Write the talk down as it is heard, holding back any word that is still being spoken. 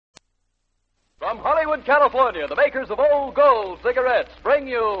From Hollywood, California, the makers of Old Gold cigarettes bring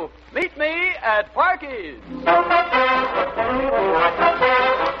you Meet Me at Parky's.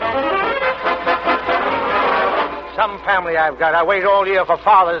 Some family I've got. I wait all year for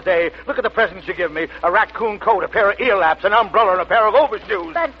Father's Day. Look at the presents you give me. A raccoon coat, a pair of ear laps, an umbrella, and a pair of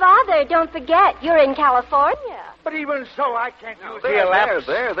overshoes. But, Father, don't forget, you're in California. But even so, I can't use There, ear laps.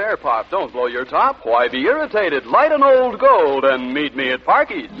 there, Pop. Don't blow your top. Why be irritated? Light an Old Gold and meet me at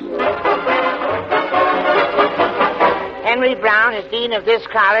Parky's. Henry Brown is dean of this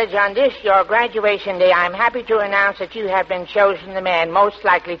college. On this, your graduation day, I'm happy to announce that you have been chosen the man most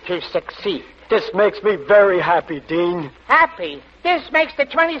likely to succeed. This makes me very happy, Dean. Happy? This makes the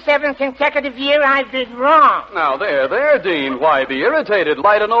 27th consecutive year I've been wrong. Now, there, Dean. Why be irritated?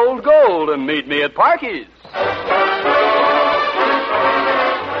 Light an Old Gold and meet me at Parky's.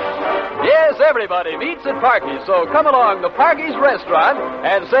 Yes, everybody meets at Parky's, so come along to Parky's Restaurant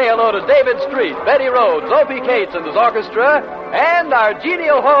and say hello to David Street, Betty Rhodes, Opie Cates and his orchestra, and our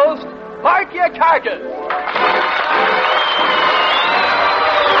genial host, Park Your Carcass.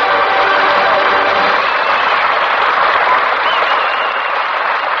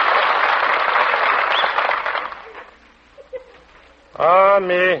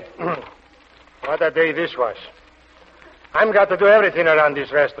 Me. What a day this was. I'm got to do everything around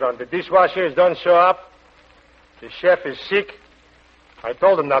this restaurant. The dishwashers don't show up. The chef is sick. I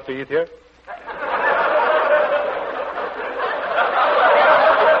told him not to eat here.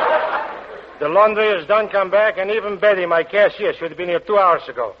 The laundry don't come back, and even Betty, my cashier, should have been here 2 hours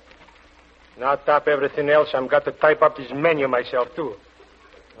ago. Now, top everything else, I'm got to type up this menu myself, too.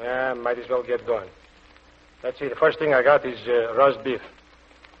 Might as well get going. Let's see, the first thing I got is roast beef.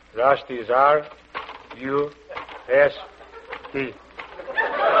 Roast is R-U-S-T.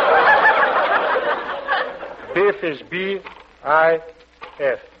 Beef is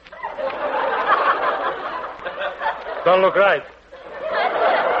B-I-F. Don't look right.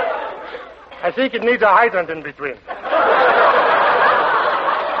 I think it needs a hydrant in between.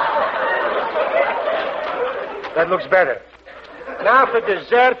 That looks better. Now for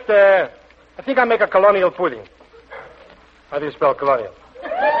dessert, I think I'll make a colonial pudding. How do you spell colonial?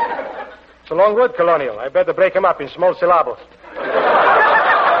 It's a long word, colonial. I better break them up in small syllables.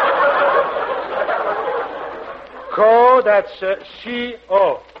 That's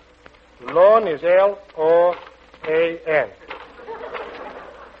C-O. Lon is L-O-A-N.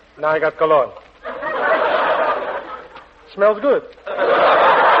 Now I got cologne. Smells good.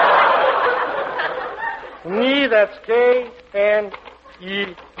 Knee, that's K-N-E-E.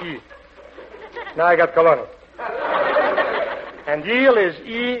 Now I got cologne. And eel is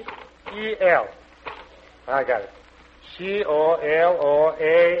E-E-L. I got it.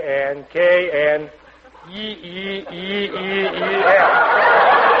 C-O-L-O-A-N-K-N-E-E-E-E-E-L.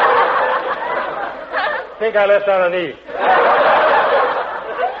 Think I left out an E.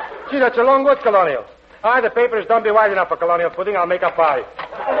 Gee, that's a long word, colonial. The papers don't be wide enough for colonial pudding. I'll make a pie.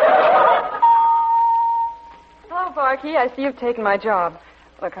 Hello, Parky. I see you've taken my job.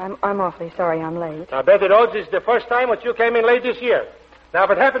 Look, I'm awfully sorry I'm late. Now, Betty Rhodes, this is the first time that you came in late this year. Now, if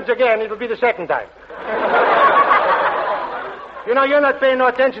it happens again, it'll be the second time. You know, you're not paying no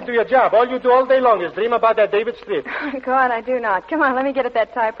attention to your job. All you do all day long is dream about that David Street. God, I do not. Come on, let me get at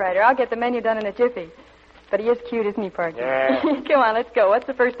that typewriter. I'll get the menu done in a jiffy. But he is cute, isn't he, Parky? Yeah. Come on, let's go. What's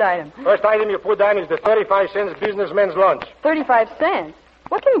the first item? First item you put down is the 35-cent businessman's lunch. 35 cents?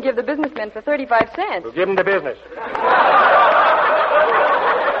 What can you give the businessmen for 35 cents? We'll give him the business.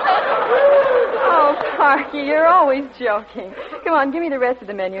 Oh, Parky, you're always joking. Come on, give me the rest of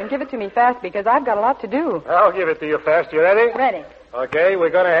the menu and give it to me fast because I've got a lot to do. I'll give it to you fast. You ready? Ready. Okay, we're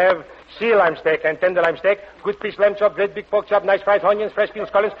going to have sea lime steak and tender lime steak, good piece lamb chop, great big pork chop, nice fried onions, fresh peas,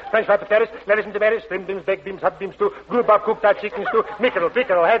 collins, French fried potatoes, lettuce and tomatoes, shrimp beans, baked beans, hot beans stew, grilled barb, cooked hot chicken stew, mackerel,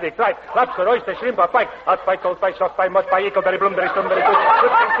 pickerel, haddock, tripe, lobster, oyster, shrimp, or pike, hot pie, cold pie, soft pie, mud pie, eagleberry, bloomberry, stumberry,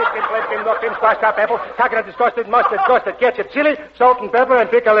 chicken, plantain, muffin, squash top apple, coconut disgusted, mustard, custard, ketchup, chili, salt and pepper, and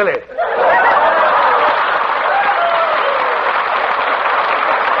piccalilli.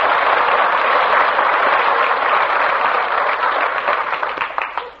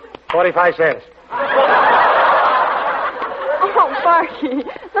 $0.45. Oh, Parky,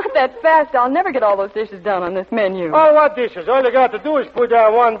 not that fast. I'll never get all those dishes done on this menu. Oh, what dishes? All you got to do is put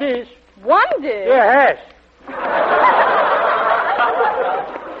down one dish. One dish? Yeah, hash.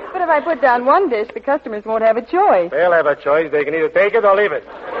 But if I put down one dish, the customers won't have a choice. They'll have a choice. They can either take it or leave it.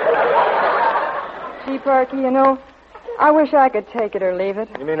 Gee, Parky, you know, I wish I could take it or leave it.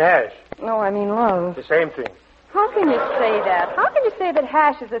 You mean hash? No, I mean love. The same thing. How can you say that? How can you say that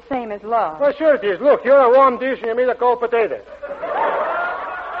hash is the same as love? Well, sure it is. Look, you're a warm dish and you're me a cold potato.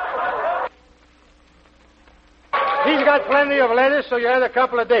 got plenty of lettuce, so you had a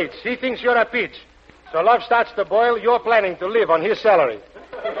couple of dates. He thinks you're a peach. So love starts to boil, you're planning to live on his salary.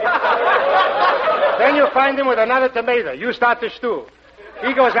 Then you find him with another tomato. You start to stew.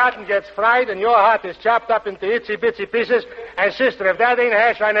 He goes out and gets fried, and your heart is chopped up into itsy-bitsy pieces. And, sister, if that ain't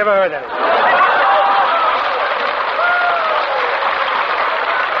hash, I never heard of it.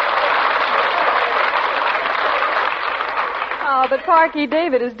 Oh, but Parky,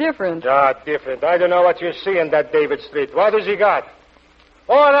 David is different. Ah, different. I don't know what you see in that David Street. What does he got?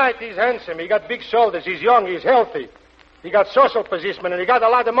 All right, he's handsome. He got big shoulders. He's young. He's healthy. He got social position, and he got a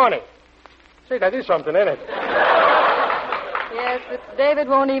lot of money. See, that is something, isn't it? Yes, but David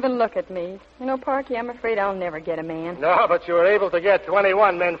won't even look at me. You know, Parky, I'm afraid I'll never get a man. No, but you were able to get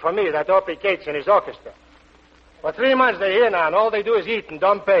 21 men for me, that Opie Cates and his orchestra. For 3 months they're here now, and all they do is eat and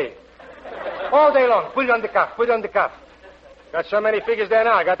don't pay. All day long. Put it on the cuff. Put it on the cuff. Got so many figures there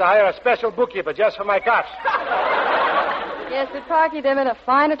now, I got to hire a special bookkeeper just for my cuffs. Yes, but Parky, they've been a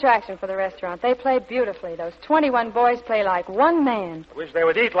fine attraction for the restaurant. They play beautifully. Those 21 boys play like one man. I wish they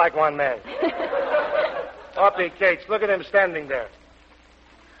would eat like one man. Opie Cates, look at him standing there.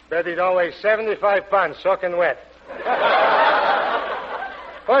 Bet he don't weigh 75 pounds, soaking wet.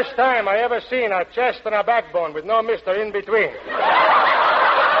 First time I ever seen a chest and a backbone with no mister in between.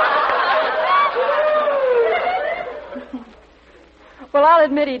 Well, I'll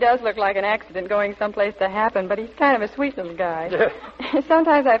admit he does look like an accident going someplace to happen, but he's kind of a sweet little guy.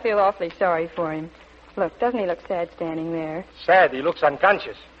 Sometimes I feel awfully sorry for him. Look, doesn't he look sad standing there? Sad, he looks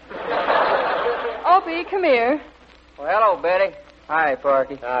unconscious. Opie, come here. Well, hello, Betty. Hi,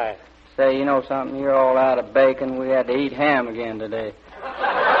 Parky. Hi. Say, you know something? You're all out of bacon. We had to eat ham again today.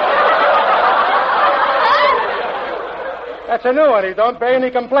 That's a new one. He don't pay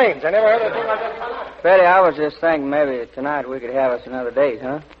any complaints. I never heard of a thing like that. Betty, I was just thinking maybe tonight we could have us another date,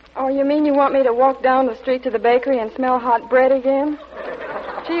 huh? Oh, you mean you want me to walk down the street to the bakery and smell hot bread again?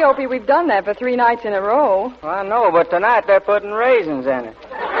 Gee, Opie, we've done that for 3 nights in a row. Well, I know, but tonight they're putting raisins in it.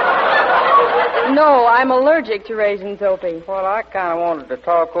 No, I'm allergic to raisins, Opie. Well, I kind of wanted to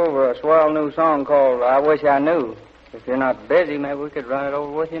talk over a swell new song called I Wish I Knew. If you're not busy, maybe we could run it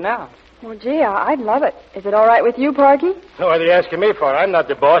over with you now. Well, gee, I'd love it. Is it all right with you, Parky? No, what are you asking me for? I'm not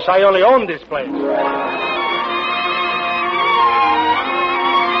the boss. I only own this place.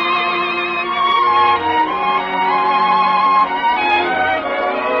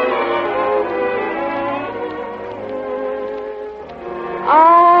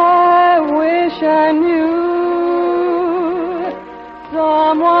 I wish I knew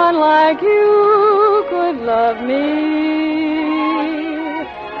someone like you could love me.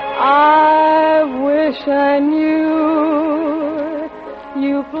 I wish I knew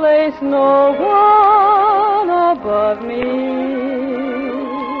you place no one above me.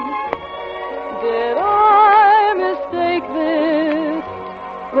 Did I mistake this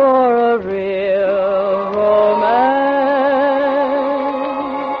for a real romance?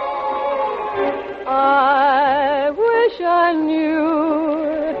 I wish I knew,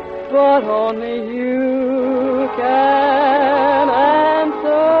 but only you can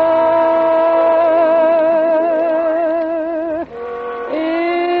answer.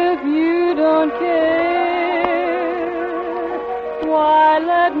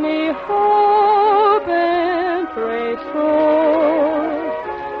 Let me hope and pray so.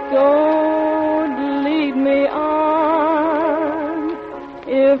 Don't lead me on.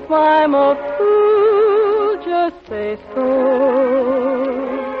 If I'm a fool, just say so.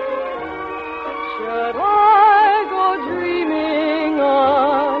 Should I go dreaming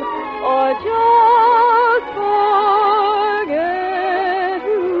on or just forget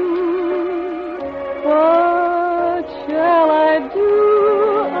you? What shall I do?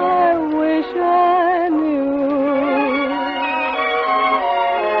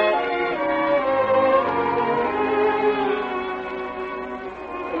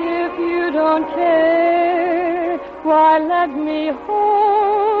 Why, let me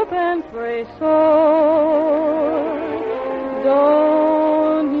hope and pray so.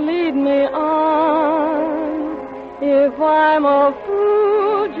 Don't lead me on. If I'm a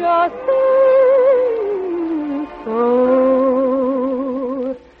fool, just think so.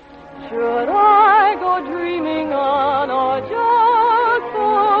 Should I go dreaming on or just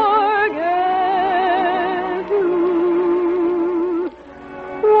forget you?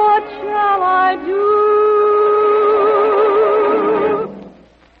 What shall I do?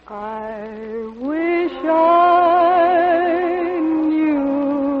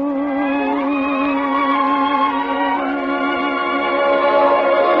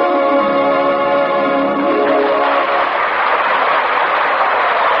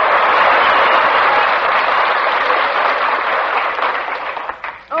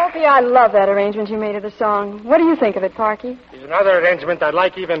 Gee, I love that arrangement you made of the song. What do you think of it, Parky? There's another arrangement I'd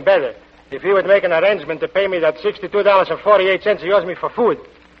like even better. If he would make an arrangement to pay me that $62.48 he owes me for food.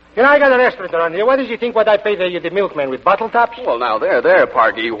 You know, I got a restaurant around here. What does he think what I pay the milkman with bottle tops? Well, now, there,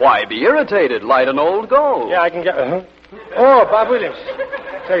 Parky. Why be irritated? Light an old gold. Yeah, I can get... Oh, Bob Williams.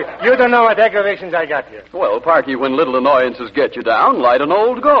 Say, you don't know what aggravations I got here. Well, Parky, when little annoyances get you down, light an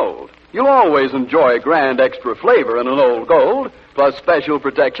old gold. You'll always enjoy grand extra flavor in an old gold, plus special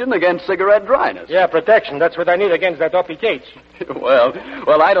protection against cigarette dryness. Yeah, protection. That's what I need against that Opie Cates. Well,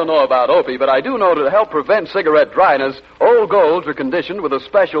 I don't know about Opie, but I do know to help prevent cigarette dryness, old golds are conditioned with a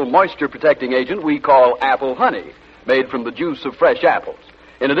special moisture-protecting agent we call apple honey, made from the juice of fresh apples.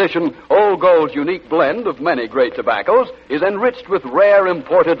 In addition, Old Gold's unique blend of many great tobaccos is enriched with rare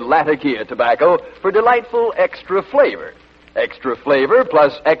imported Latakia tobacco for delightful extra flavor. Extra flavor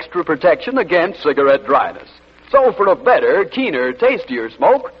plus extra protection against cigarette dryness. So for a better, keener, tastier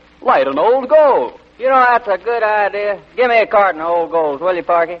smoke, light an Old Gold. You know, that's a good idea. Give me a carton of Old Golds, will you,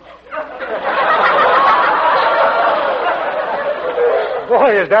 Parky?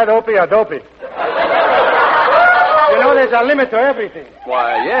 Boy, is that Opie or dopey. You know, there's a limit to everything.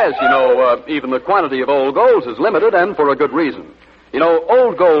 Why, yes, even the quantity of Old Golds is limited, and for a good reason.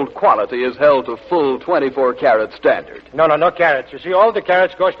 Old Gold quality is held to full 24-carat standard. No carrots. You see, all the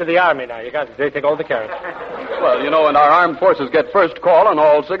carrots goes to the Army now. They take all the carrots. Well, and our armed forces get first call on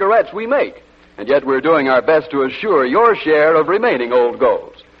all cigarettes we make. And yet we're doing our best to assure your share of remaining Old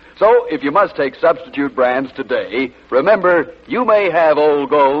Golds. So, if you must take substitute brands today, remember, you may have Old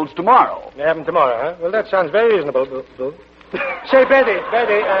Golds tomorrow. You have them tomorrow, huh? Well, that sounds very reasonable. Say, Betty,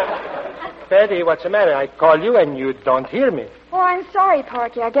 what's the matter? I call you and you don't hear me. Oh, I'm sorry,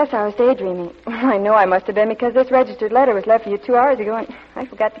 Parky. I guess I was daydreaming. I know I must have been because this registered letter was left for you 2 hours ago, and I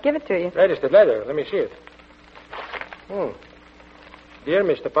forgot to give it to you. Registered letter? Let me see it. Dear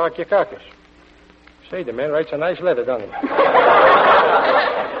Mr. Parky Caucus. Say, the man writes a nice letter, doesn't he?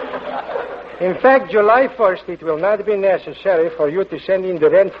 In fact, July 1st, it will not be necessary for you to send in the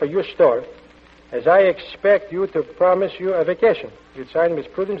rent for your store, as I expect you to promise you a vacation. You signed Miss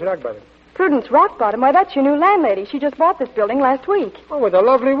Prudence Rockbottom. Prudence Rockbottom? Why, that's your new landlady. She just bought this building last week. Oh, what a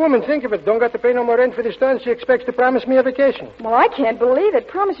lovely woman. Think of it. Don't got to pay no more rent for this store, and she expects to promise me a vacation. Well, I can't believe it.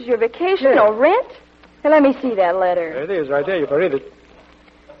 Promises you a vacation, Yeah. no rent? Hey, let me see that letter. There it is, right there. You can read it.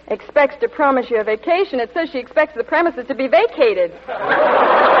 Expects to promise you a vacation. It says she expects the premises to be vacated.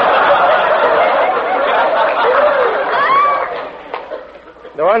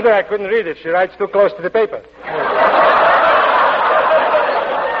 No wonder I couldn't read it. She writes too close to the paper.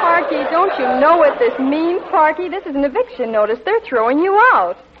 Parky, don't you know what this means, Parky? This is an eviction notice. They're throwing you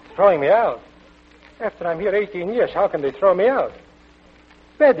out. Throwing me out? After I'm here 18 years, how can they throw me out?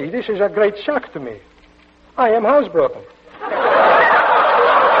 Betty, this is a great shock to me. I am housebroken.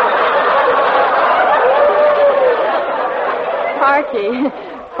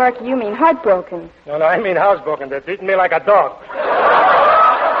 Parky, you mean heartbroken. No, I mean housebroken. They're treating me like a dog. Hey,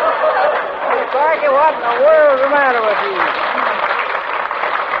 Parky, what in the world's the matter with you?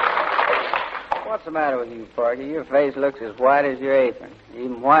 What's the matter with you, Parky? Your face looks as white as your apron.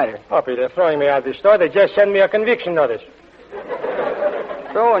 Even whiter. Hoppy, they're throwing me out of the store. They just sent me a conviction notice.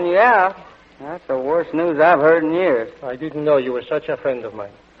 Throwing you out? That's the worst news I've heard in years. I didn't know you were such a friend of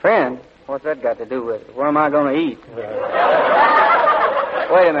mine. Friend? What's that got to do with it? What am I going to eat?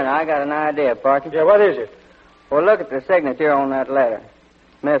 Wait a minute. I got an idea, Parky. Yeah, what is it? Well, look at the signature on that letter.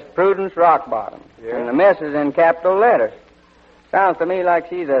 Miss Prudence Rockbottom. Yeah. And the miss is in capital letters. Sounds to me like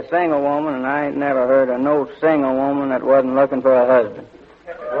she's a single woman, and I ain't never heard of no single woman that wasn't looking for a husband.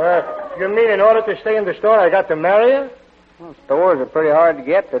 Well, you mean in order to stay in the store, I got to marry her? Well, stores are pretty hard to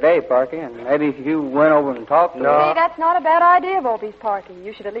get today, Parky, and maybe if you went over and talked to her... See, that's not a bad idea, Opie's, Parky.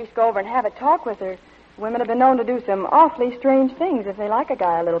 You should at least go over and have a talk with her. Women have been known to do some awfully strange things if they like a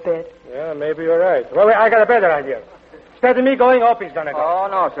guy a little bit. Yeah, maybe you're right. Well, I got a better idea. Instead of me going, Opie's gonna go. Oh,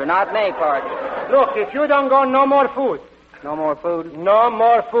 no, sir, not me, Parky. Look, if you don't go, no more food. No more food? No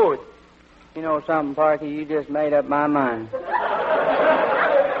more food. You know something, Parky? You just made up my mind.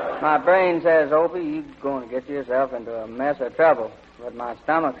 My brain says, Opie, you're going to get yourself into a mess of trouble. But my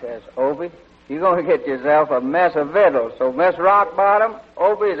stomach says, Opie, you're going to get yourself a mess of victuals. So, Miss Rockbottom,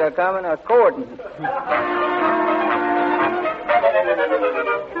 Opie's a coming a courting.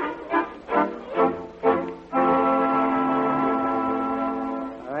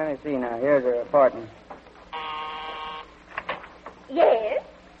 Let me see now. Here's her apartment. Yes,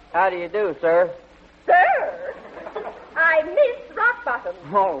 How do you do, sir? sir. I'm Miss Rockbottom.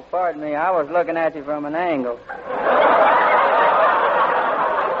 Oh, pardon me. I was looking at you from an angle.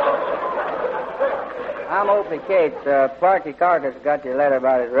 I'm Opie Cates. Parky Carcass got your letter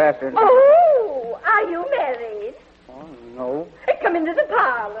about his restaurant. Oh, are you married? Oh, no. Come into the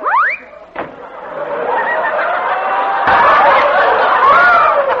parlor.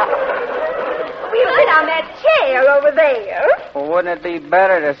 We'll sit on that chair over there. Well, wouldn't it be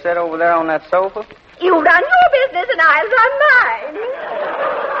better to sit over there on that sofa? You run your business and I'll run mine.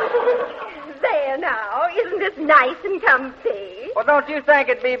 There now. Isn't this nice and comfy? Well, don't you think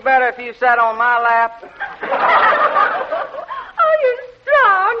it'd be better if you sat on my lap? Oh, you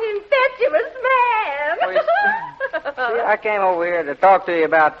strong, impetuous man. See, I came over here to talk to you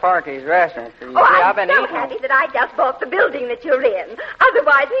about Parky's restaurant. You see, I'm I've been so eating. happy that I just bought the building that you're in.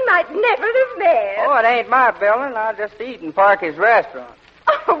 Otherwise, we might never have met. Oh, it ain't my building. I just eat in Parky's restaurant.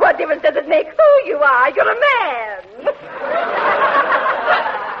 Oh, what difference does it make who you are? You're a man.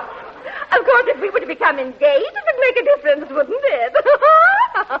 Of course, if we were to become engaged, it would make a difference, wouldn't it?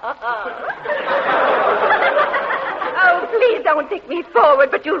 Oh, please don't think me forward,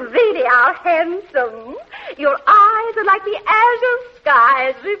 but you really are handsome. Your eyes are like the azure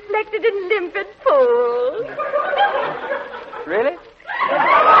skies reflected in limpid pools. Really?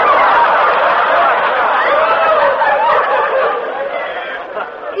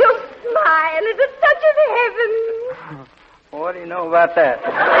 Your smile is a touch of heaven. What do you know about that?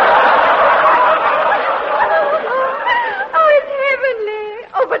 Oh, it's heavenly.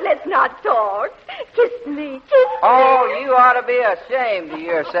 Oh, but let's not talk. Kiss me, kiss me. Oh, you ought to be ashamed of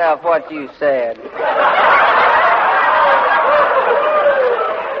yourself, what you said. Kiss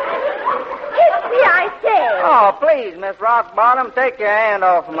me, I say. Oh, please, Miss Rockbottom, take your hand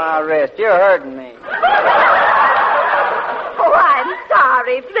off of my wrist. You're hurting me. Oh, I'm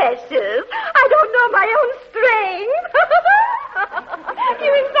sorry, precious. I don't know my own strength.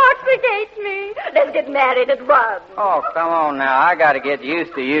 You intoxicate me. Let's get married at once. Oh, come on now. I got to get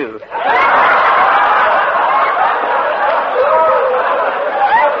used to you.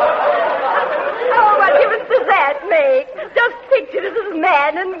 Oh, what difference does that make? Just picture us as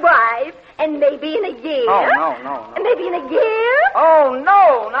man and wife, and maybe in a year. Oh, no. And maybe in a year. Oh,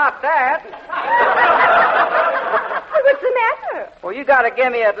 no, not that. What's the matter? Well, you got to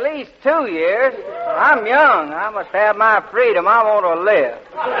give me at least 2 years. I'm young. I must have my freedom. I want to live.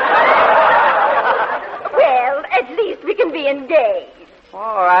 Well, at least we can be engaged.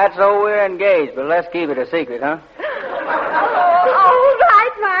 All right, so we're engaged, but let's keep it a secret, huh? All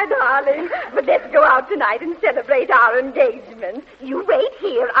right, my darling. But let's go out tonight and celebrate our engagement. You wait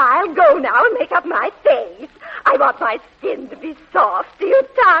here. I'll go now and make up my face. I want my skin to be soft. Do you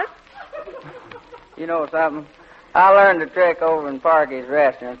touch? You know something? I learned a trick over in Parky's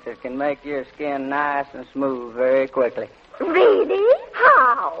restaurant that can make your skin nice and smooth very quickly. Really?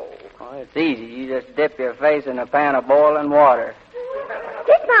 How? Oh, it's easy. You just dip your face in a pan of boiling water.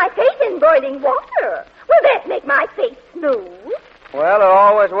 Dip my face in boiling water. Will that make my face smooth? Well, it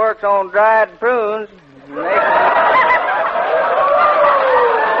always works on dried prunes.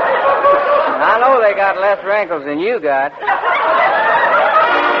 I know they got less wrinkles than you got.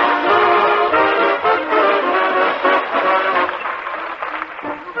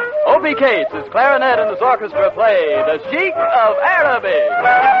 Opie Cates' clarinet in this orchestra play The Sheik of Araby.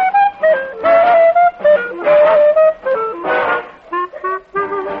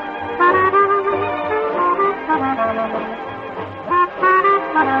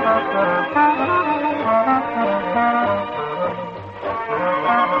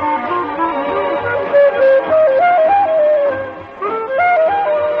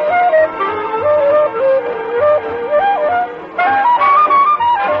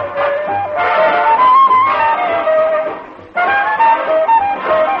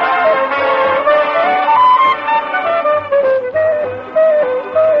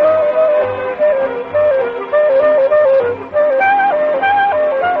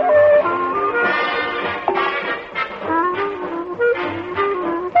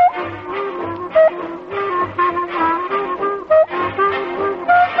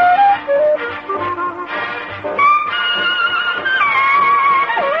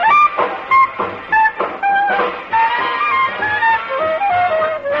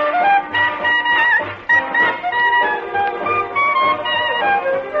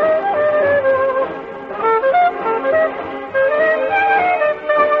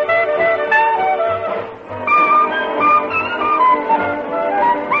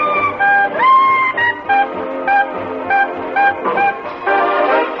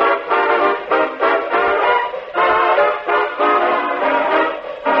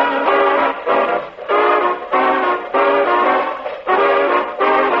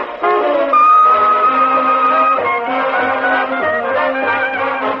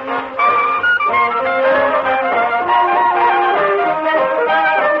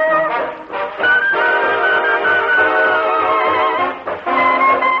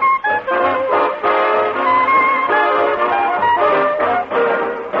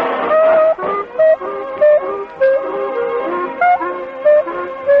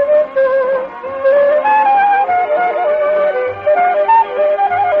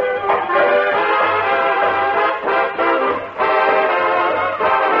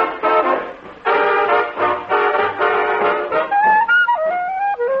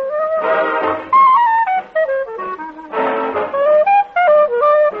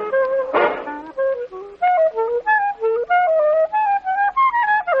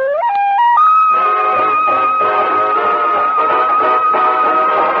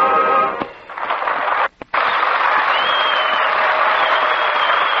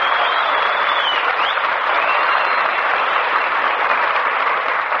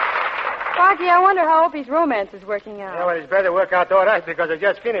 Parky, I wonder how Opie's romance is working out. Yeah, well, it's better work out all right because I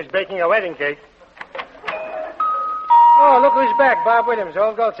just finished baking a wedding cake. Oh, look who's back. Bob Williams,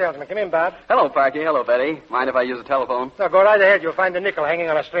 old gold salesman. Come in, Bob. Hello, Parky. Hello, Betty. Mind if I use a telephone? No, go right ahead. You'll find a nickel hanging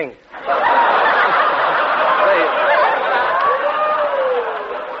on a string.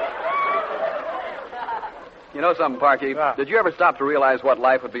 You know something, Parky? Yeah. Did you ever stop to realize what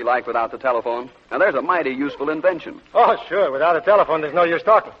life would be like without the telephone? Now, there's a mighty useful invention. Oh, sure. Without a telephone, there's no use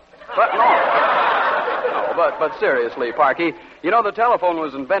talking. But but seriously, Parky, you know the telephone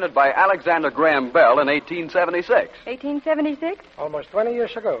was invented by Alexander Graham Bell in 1876. 1876? Almost 20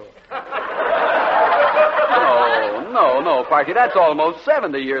 years ago. No, Parky, that's almost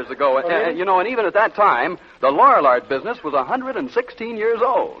 70 years ago. And even at that time, the laurel art business was 116 years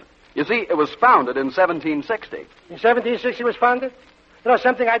old. You see, it was founded in 1760. In 1760 was founded? You know,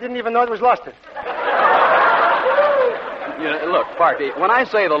 something I didn't even know it was lost it. Look, Parky, when I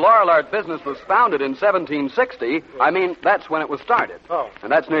say the laurel art business was founded in 1760, I mean that's when it was started. Oh.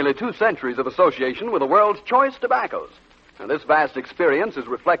 And that's nearly 2 centuries of association with the world's choice tobaccos. And this vast experience is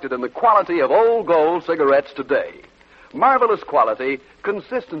reflected in the quality of Old Gold cigarettes today. Marvelous quality,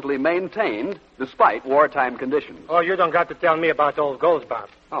 consistently maintained despite wartime conditions. Oh, you don't got to tell me about old golds, Bob.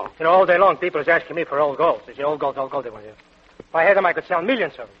 Oh. You know, all day long, people is asking me for old golds. They say, old gold, they want you. If I had them, I could sell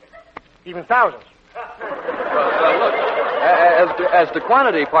millions of them. Even thousands. Look, as to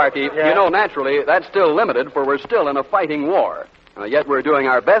quantity, Parky, Yeah. Naturally, that's still limited, for we're still in a fighting war. Yet we're doing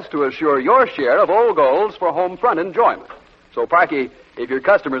our best to assure your share of Old Golds for home front enjoyment. So, Parky, if your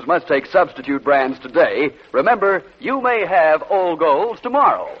customers must take substitute brands today, remember, you may have Old Golds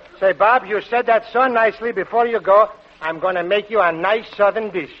tomorrow. Say, Bob, you said that so nicely. Before you go, I'm going to make you a nice southern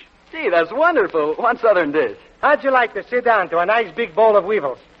dish. Gee, that's wonderful. What southern dish? How'd you like to sit down to a nice big bowl of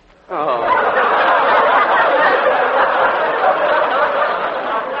weevils? Oh.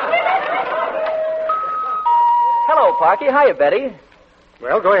 Hello, Parky. Hiya, Betty.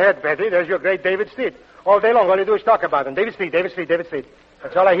 Well, go ahead, Betty. There's your great David Street. All day long, all you do is talk about him. David Street, David Street, David Street.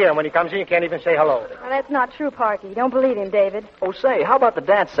 That's all I hear. And when he comes in, you can't even say hello. Well, that's not true, Parky. Don't believe him, David. Oh, say, how about the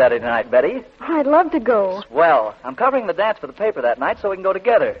dance Saturday night, Betty? Oh, I'd love to go. Well, I'm covering the dance for the paper that night so we can go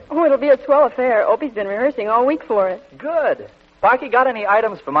together. Oh, it'll be a swell affair. Opie's been rehearsing all week for it. Good. Parky, got any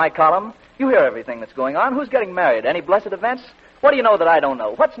items for my column? You hear everything that's going on. Who's getting married? Any blessed events? What do you know that I don't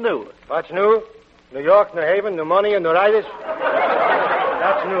know? What's new? What's new? New York, New Haven, pneumonia, neuritis.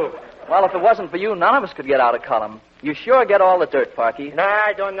 That's new. Well, if it wasn't for you, none of us could get out a column. You sure get all the dirt, Parky. Nah,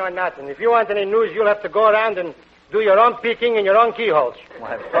 I don't know nothing. If you want any news, you'll have to go around and do your own peeking in your own keyholes.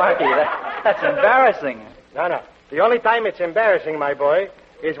 Why, Parky, that's embarrassing. No. The only time it's embarrassing, my boy,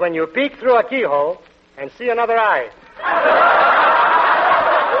 is when you peek through a keyhole and see another eye.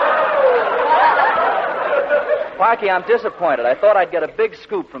 Parky, I'm disappointed. I thought I'd get a big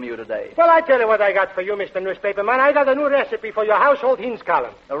scoop from you today. Well, I tell you what I got for you, Mr. Newspaperman. I got a new recipe for your household hinge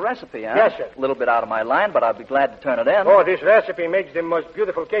column. A recipe, huh? Yes, sir. A little bit out of my line, but I'll be glad to turn it in. Oh, this recipe makes the most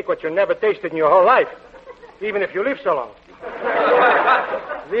beautiful cake what you never tasted in your whole life, even if you live so long.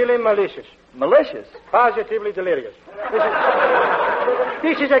 Really malicious. Malicious? Positively delirious.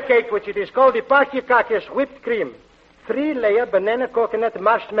 This is a cake which it is called the Parky Cockers Whipped Cream. 3-layer banana, coconut,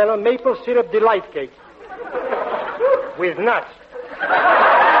 marshmallow, maple syrup delight cake. With nuts.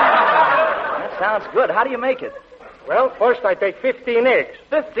 That sounds good. How do you make it? Well, first I take 15 eggs.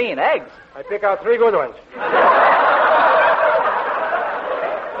 15 eggs? I pick out 3 good ones.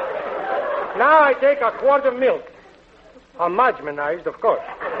 Now I take a quart of milk. Homogenized, of course.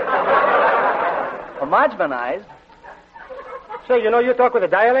 Homogenized? Say, you talk with a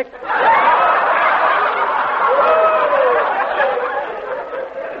dialect?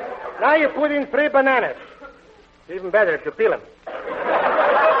 Now you put in 3 bananas. Even better if you peel them.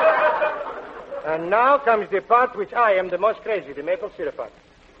 And now comes the part which I am the most crazy, the maple syrup part.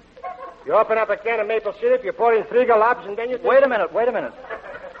 You open up a can of maple syrup, you pour in 3 galops, and then you... Wait a minute.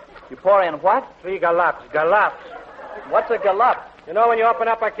 You pour in what? 3 galops. What's a gallop? You know when you open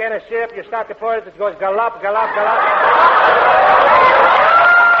up a can of syrup, you start to pour it goes gallop.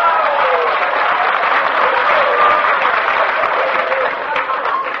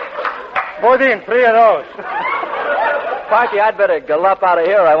 Put in 3 of those. Parky, I'd better gallop out of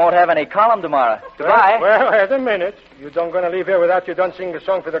here. I won't have any column tomorrow. Goodbye. Well, wait a minute. You don't going to leave here without you done singing a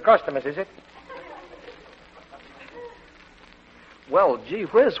song for the customers, is it? Well, gee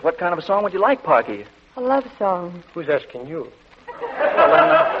whiz, what kind of a song would you like, Parky? A love song. Who's asking you?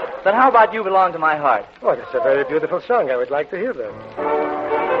 Well, then how about You Belong to My Heart? Oh, that's a very beautiful song. I would like to hear that.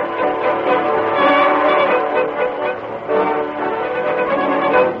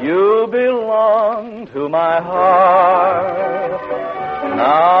 You belong to my heart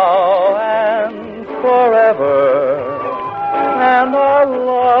now forever. And our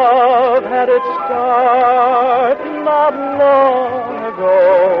love had its start not long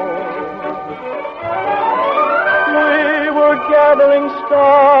ago. We were gathering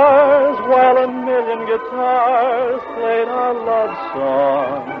stars while a million guitars played our love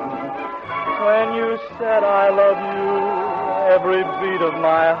song. When you said I love you, every beat of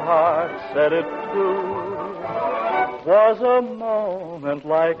my heart said it too. Was a moment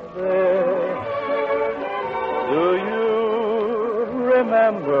like this. Do you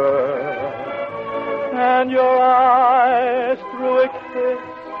remember? And your eyes threw a kiss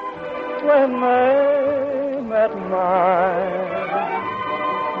when they met mine.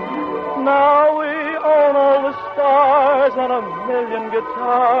 Now we own all the stars and a million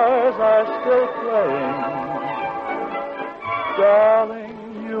guitars are still playing. Darling,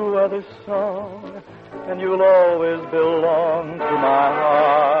 you are the song, and you'll always belong to my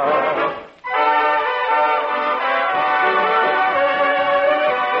heart.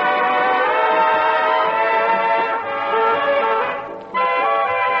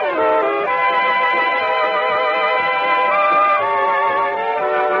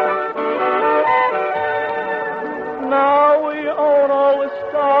 Now we own all the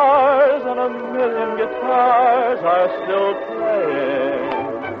stars and a million guitars are still playing.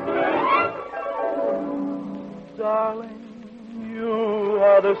 Darling, you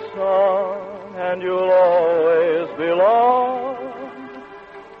are the song, and you'll always belong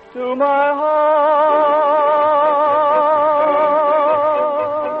to my heart.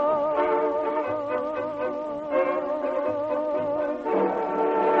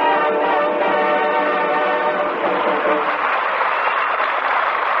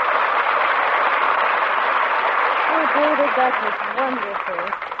 Oh, David, that was wonderful.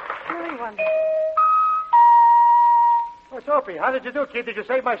 Really wonderful. What's Opie? How did you do, kid? Did you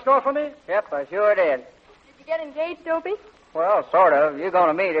save my store for me? Yep, I sure did. Did you get engaged, Opie? Well, sort of. You're going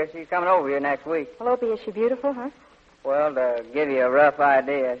to meet her. She's coming over here next week. Well, Opie, is she beautiful, huh? Well, to give you a rough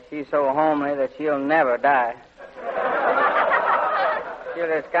idea, she's so homely that she'll never die. She'll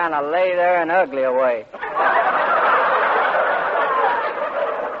just kind of lay there and ugly away.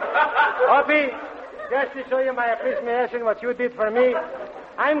 Opie, just to show you my appreciation what you did for me,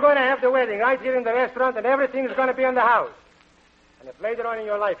 I'm going to have the wedding right here in the restaurant, and everything's going to be in the house. And if later on in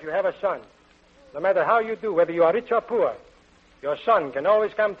your life you have a son, no matter how you do, whether you are rich or poor, your son can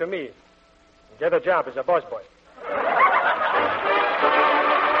always come to me and get a job as a boss boy.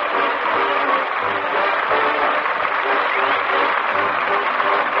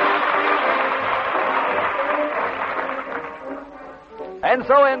 And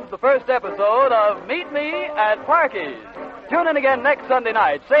so ends the first episode of Meet Me at Parky's. Tune in again next Sunday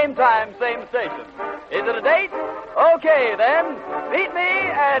night, same time, same station. Is it a date? Okay, then. Meet me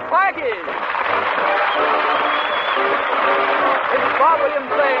at Parky's. This is Bob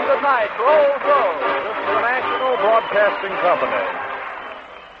Williams saying good night for Old Joe. This is the National Broadcasting Company.